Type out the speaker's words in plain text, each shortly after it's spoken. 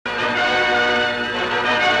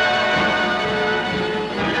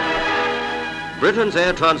Britain's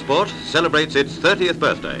air transport celebrates its 30th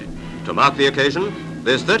birthday. To mark the occasion,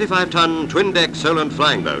 this 35-ton twin-deck Solent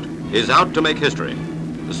flying boat is out to make history.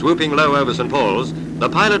 Swooping low over St. Paul's, the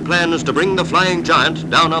pilot plans to bring the flying giant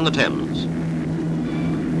down on the Thames.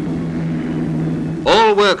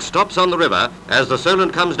 All work stops on the river as the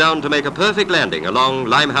Solent comes down to make a perfect landing along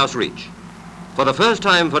Limehouse Reach. For the first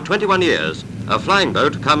time for 21 years, a flying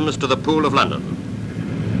boat comes to the Pool of London.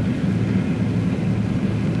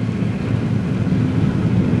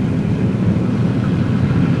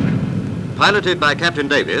 Piloted by Captain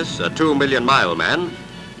Davys, a 2-million-mile man,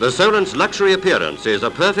 the Solent's luxury appearance is a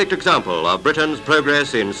perfect example of Britain's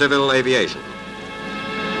progress in civil aviation.